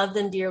 I love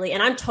them dearly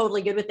and I'm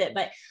totally good with it.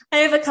 But I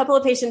have a couple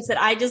of patients that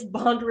I just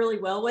bond really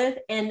well with,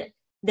 and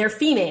they're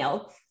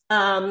female.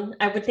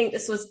 I would think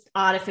this was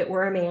odd if it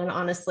were a man,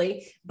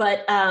 honestly.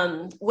 But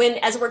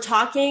as we're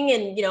talking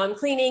and, I'm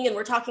cleaning and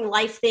we're talking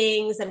life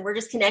things and we're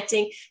just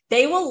connecting,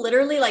 they will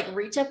literally like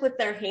reach up with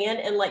their hand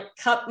and like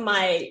cup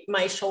my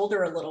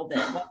shoulder a little bit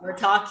while we're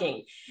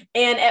talking.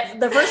 And at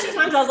the first few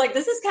times I was like,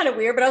 this is kind of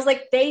weird, but I was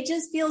like, they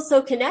just feel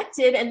so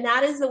connected and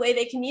that is the way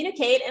they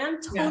communicate. And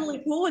I'm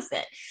totally cool with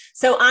it.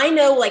 So I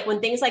know like when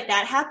things like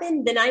that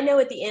happen, then I know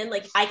at the end,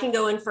 like I can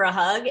go in for a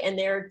hug and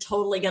they're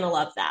totally going to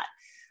love that.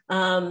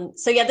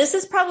 This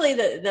is probably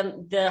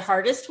the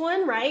hardest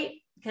one, right?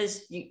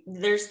 Because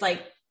there's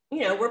like,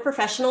 we're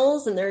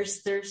professionals and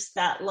there's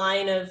that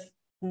line of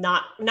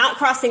not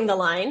crossing the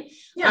line.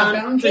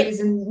 Boundaries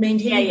and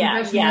maintaining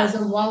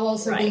professionalism while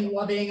also being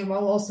loving and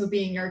while also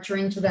being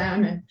nurturing to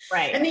them. And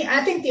right.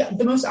 I think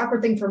the most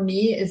awkward thing for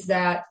me is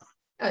that,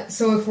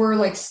 so if we're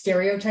like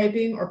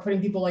stereotyping or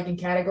putting people like in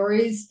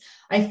categories,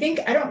 I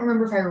don't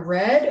remember if I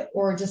read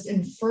or just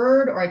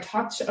inferred or I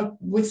talked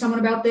with someone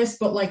about this,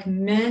 but like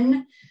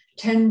men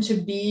tend to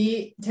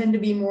be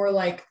more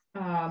like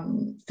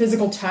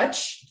physical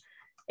touch,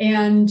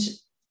 and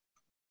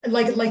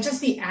like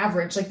just the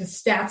average, like the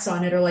stats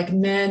on it are like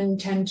men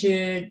tend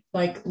to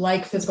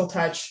like physical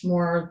touch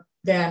more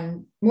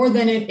than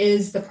it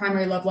is the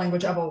primary love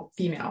language of a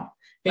female,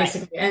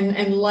 basically. Right.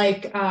 And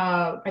like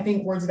I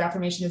think words of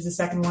affirmation is the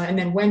second one, and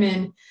then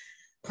women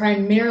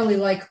primarily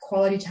like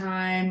quality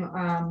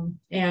time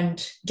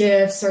and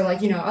gifts or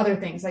like other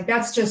things. Like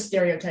that's just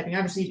stereotyping.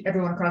 Obviously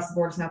everyone across the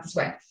board is not this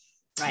way.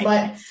 Right.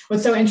 But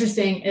what's so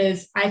interesting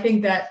is I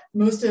think that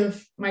most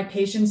of my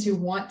patients who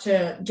want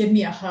to give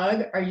me a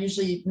hug are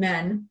usually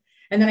men.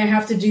 And then I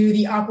have to do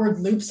the awkward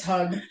loops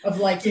hug of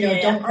like,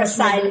 don't press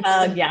side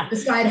hug, the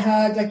side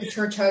hug, like the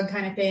church hug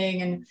kind of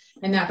thing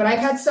and that. But I've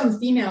had some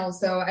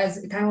females though,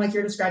 as kind of like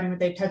you're describing, when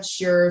they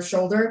touch your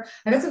shoulder.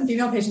 I've had some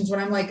female patients when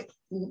I'm like,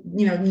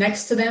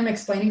 next to them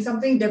explaining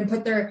something, then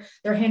put their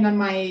hand on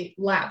my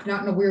lap,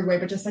 not in a weird way,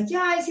 but just like,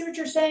 yeah, I see what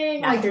you're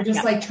saying. Like they're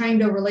just like trying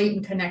to relate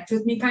and connect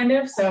with me kind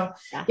of. So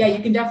you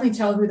can definitely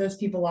tell who those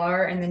people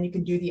are. And then you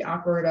can do the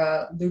awkward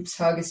loops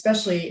hug,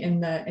 especially in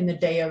the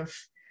day of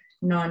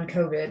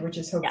non-COVID, which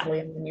is hopefully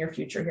in the near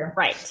future here.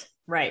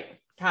 Right.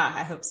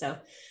 I hope so.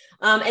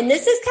 And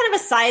this is kind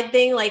of a side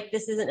thing. Like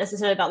this isn't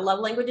necessarily about love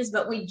languages,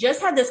 but we just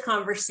had this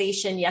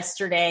conversation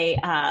yesterday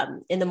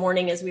in the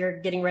morning as we were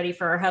getting ready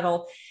for our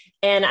huddle.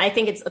 And I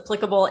think it's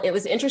applicable. It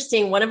was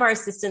interesting. One of our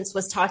assistants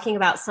was talking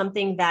about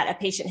something that a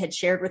patient had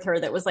shared with her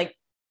that was like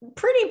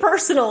pretty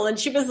personal. And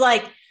she was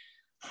like,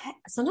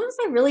 sometimes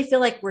I really feel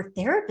like we're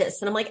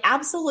therapists. And I'm like,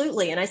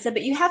 absolutely. And I said,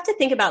 but you have to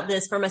think about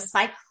this from a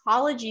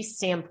psychology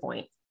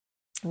standpoint.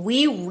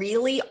 We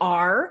really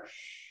are,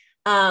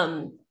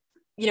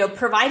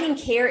 providing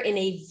care in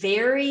a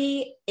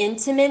very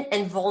intimate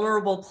and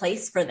vulnerable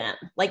place for them,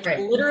 like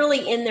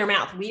literally in their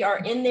mouth. We are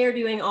in there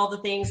doing all the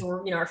things,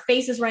 or, our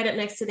face is right up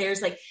next to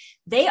theirs. Like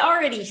they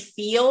already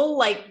feel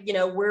like,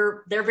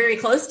 they're very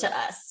close to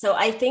us. So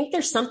I think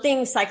there's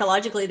something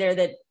psychologically there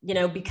that,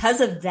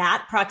 because of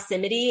that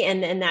proximity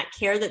and that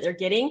care that they're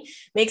getting,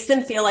 makes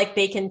them feel like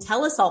they can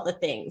tell us all the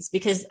things,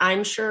 because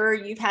I'm sure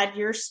you've had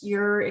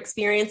your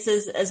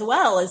experiences as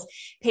well as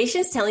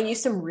patients telling you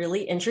some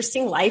really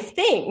interesting life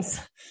things,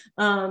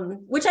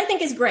 which I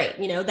think is great.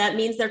 That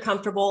means they're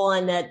comfortable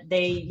and that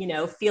they,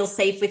 feel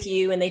safe with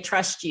you and they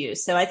trust you.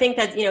 So I think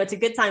that, it's a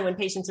good sign when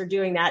patients are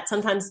doing that.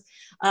 Sometimes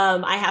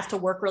I have to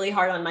work really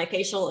hard on my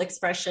facial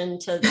expression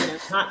to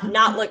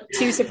not look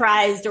too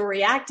surprised or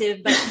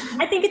reactive, but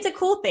I think it's a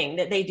cool thing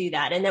that they do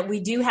that, and that we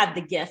do have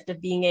the gift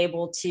of being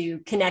able to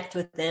connect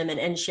with them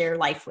and share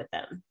life with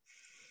them.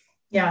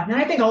 Yeah. And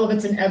I think all of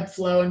it's an ebb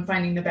flow and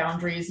finding the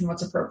boundaries and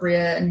what's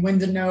appropriate and when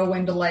to know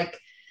when to like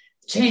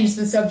change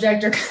the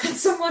subject or cut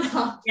someone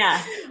off.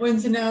 Yeah.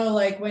 When to know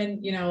like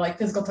when, like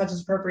physical touch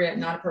is appropriate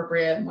and not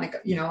appropriate, and like,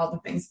 all the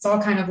things. It's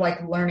all kind of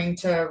like learning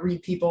to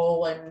read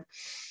people and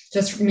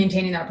just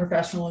maintaining that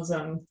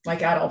professionalism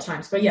like at all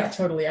times. But yeah,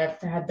 totally.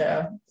 I've had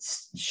the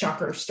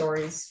shocker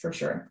stories for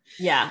sure.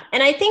 Yeah.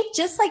 And I think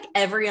just like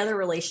every other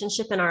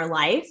relationship in our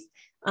life,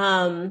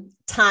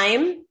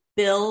 time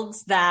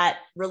builds that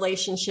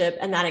relationship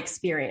and that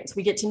experience.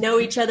 We get to know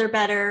each other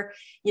better.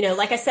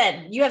 Like I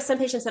said, you have some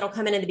patients that'll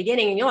come in the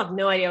beginning and you'll have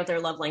no idea what their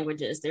love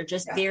language is. They're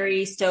just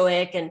very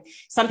stoic, and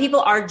some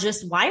people are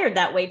just wired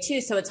that way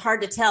too. So it's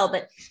hard to tell,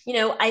 but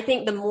I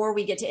think the more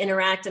we get to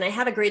interact, and I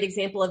have a great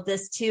example of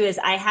this too, is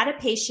I had a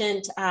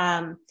patient,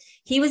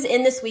 he was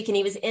in this week and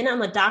he was in on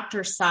the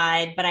doctor's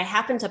side, but I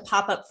happened to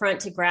pop up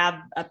front to grab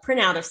a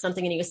printout of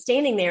something and he was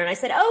standing there and I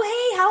said,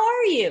 "Oh, hey, how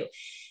are you?"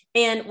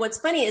 And what's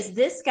funny is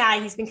this guy,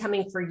 he's been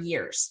coming for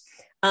years.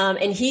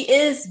 And he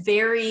is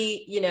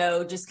very,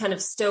 just kind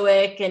of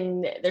stoic,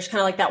 and there's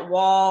kind of like that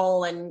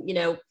wall, and,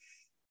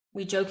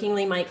 we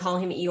jokingly might call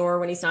him Eeyore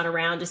when he's not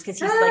around, just because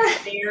he's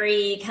like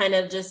very kind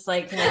of just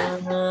like, okay,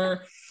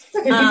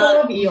 people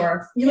love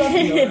Eeyore. You love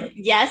Eeyore.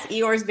 Yes,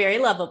 Eeyore is very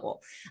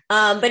lovable.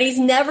 But he's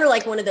never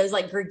like one of those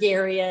like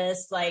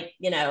gregarious, like,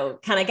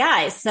 kind of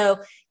guys. So,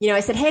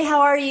 I said, "Hey,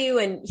 how are you?"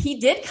 And he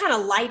did kind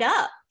of light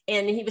up.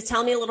 And he was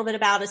telling me a little bit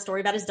about a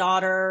story about his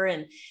daughter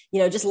and,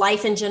 just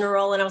life in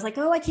general. And I was like,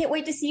 "Oh, I can't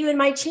wait to see you in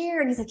my chair."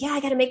 And he's like, "Yeah, I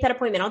got to make that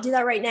appointment. I'll do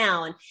that right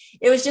now." And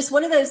it was just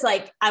one of those,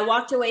 like, I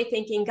walked away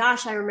thinking,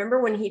 gosh, I remember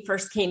when he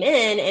first came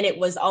in and it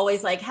was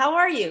always like, "How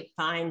are you?"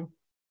 "Fine."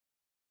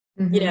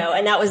 Mm-hmm.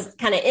 And that was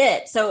kind of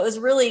it. So it was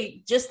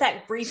really just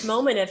that brief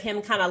moment of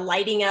him kind of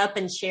lighting up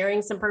and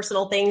sharing some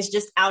personal things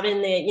just out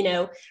in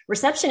the,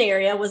 reception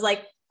area was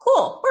like,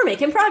 cool, we're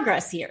making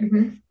progress here.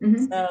 Mm-hmm.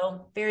 Mm-hmm.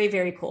 So very,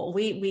 very cool.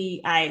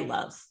 I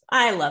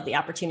love the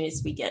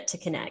opportunities we get to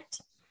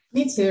connect.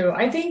 Me too.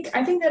 I think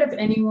that if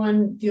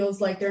anyone feels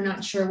like they're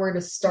not sure where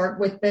to start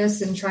with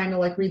this and trying to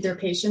like read their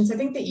patients, I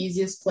think the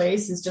easiest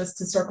place is just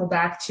to circle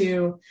back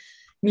to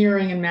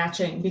mirroring and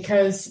matching,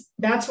 because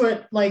that's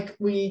what, like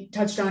we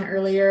touched on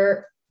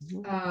earlier,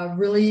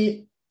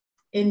 really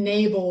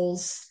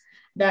enables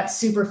that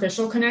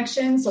superficial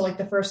connection. So like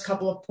the first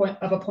couple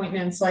of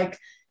appointments, like,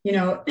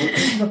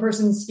 if a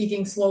person's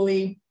speaking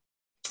slowly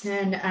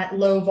and at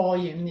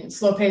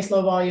slow pace,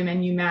 low volume,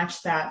 and you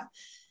match that,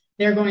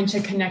 they're going to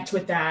connect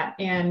with that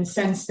and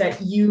sense that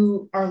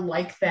you are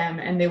like them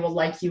and they will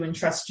like you and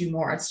trust you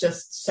more. It's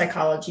just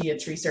psychology,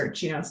 it's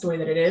research, it's the way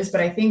that it is. But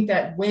I think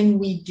that when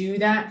we do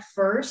that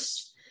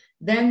first,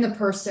 then the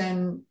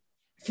person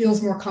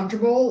feels more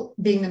comfortable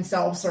being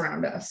themselves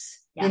around us.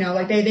 Yeah.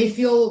 Like they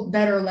feel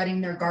better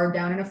letting their guard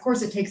down. And of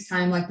course it takes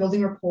time, like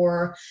building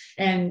rapport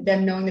and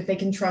them knowing that they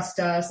can trust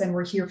us and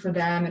we're here for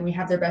them and we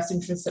have their best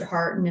interests at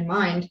heart and in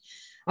mind.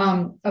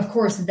 Of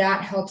course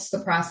that helps the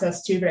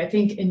process too. But I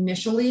think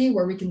initially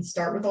where we can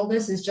start with all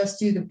this is just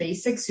do the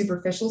basic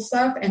superficial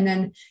stuff. And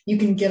then you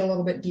can get a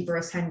little bit deeper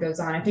as time goes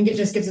on. I think it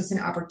just gives us an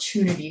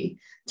opportunity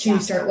to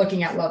start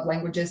looking at love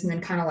languages and then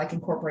kind of like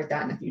incorporate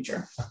that in the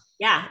future.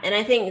 Yeah. And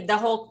I think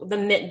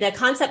the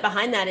concept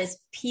behind that is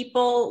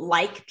people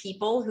like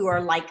people who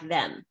are like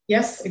them.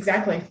 Yes,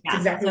 exactly. Yeah.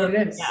 Exactly what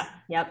it is. Yeah.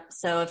 Yep.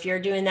 So if you're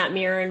doing that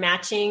mirror and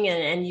matching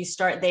and you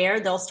start there,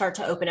 they'll start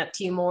to open up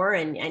to you more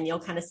and you'll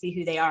kind of see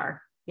who they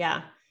are.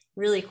 Yeah.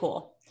 Really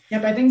cool.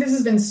 Yep. I think this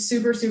has been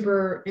super,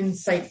 super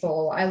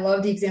insightful. I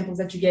love the examples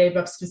that you gave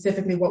of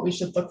specifically what we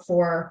should look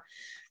for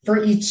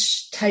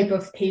each type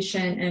of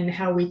patient and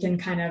how we can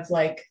kind of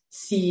like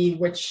see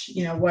which,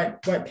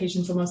 what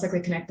patients will most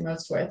likely connect the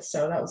most with.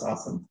 So that was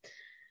awesome.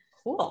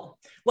 Cool.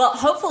 Well,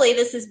 hopefully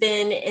this has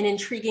been an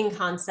intriguing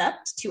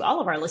concept to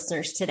all of our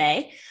listeners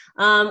today.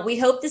 We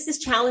hope this has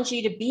challenged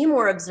you to be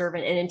more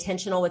observant and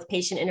intentional with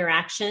patient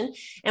interaction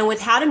and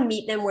with how to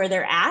meet them where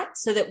they're at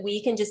so that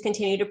we can just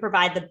continue to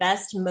provide the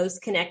best,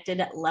 most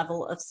connected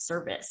level of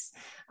service.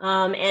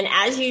 And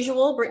as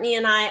usual, Brittany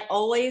and I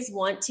always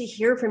want to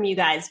hear from you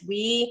guys.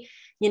 We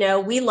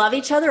love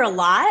each other a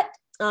lot.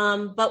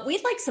 But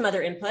we'd like some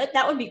other input.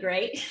 That would be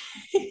great.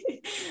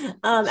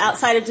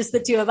 Outside of just the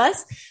two of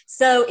us.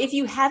 So if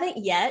you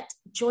haven't yet,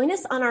 join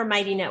us on our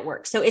Mighty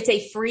Network. So it's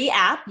a free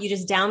app. You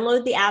just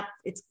download the app.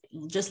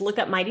 Just look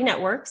up Mighty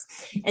Networks.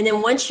 And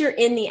then once you're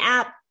in the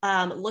app,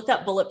 look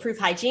up Bulletproof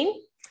Hygiene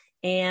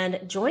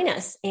and join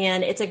us.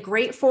 And it's a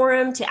great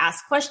forum to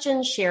ask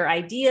questions, share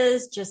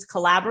ideas, just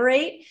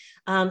collaborate,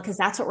 because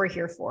that's what we're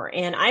here for.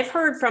 And I've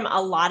heard from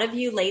a lot of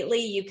you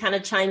lately. You kind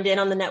of chimed in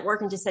on the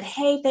network and just said,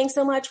 hey, thanks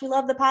so much. We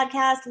love the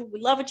podcast.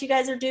 We love what you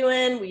guys are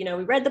doing. We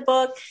read the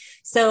book.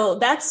 So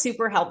that's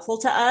super helpful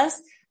to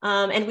us.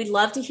 And we'd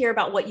love to hear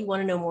about what you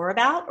want to know more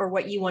about or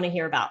what you want to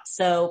hear about.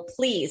 So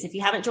please, if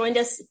you haven't joined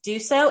us, do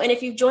so. And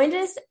if you've joined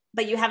us,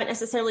 but you haven't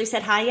necessarily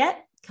said hi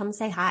yet, come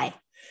say hi.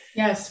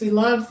 Yes, we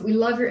love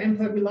your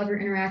input. We love your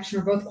interaction.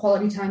 We're both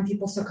quality time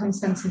people, so come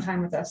spend some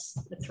time with us.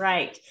 That's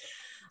right.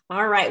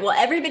 All right. Well,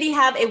 everybody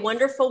have a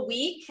wonderful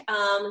week.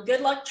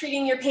 Good luck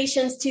treating your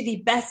patients to the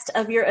best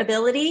of your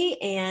ability,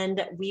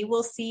 and we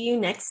will see you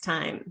next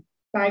time.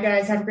 Bye,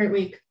 guys. Have a great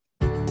week.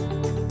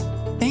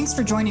 Thanks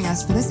for joining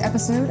us for this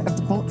episode of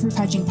the Bulletproof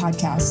Hygiene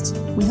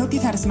Podcast. We hope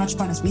you've had as much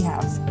fun as we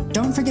have.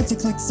 Don't forget to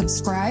click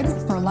subscribe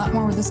for a lot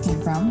more where this came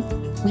from.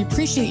 We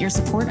appreciate your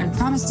support and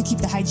promise to keep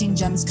the hygiene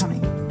gems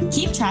coming.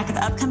 Keep track of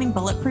upcoming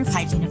Bulletproof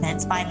Hygiene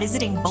events by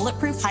visiting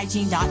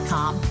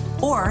bulletproofhygiene.com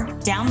or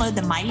download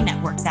the Mighty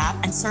Networks app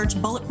and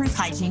search Bulletproof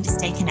Hygiene to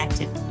stay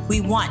connected.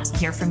 We want to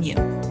hear from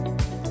you.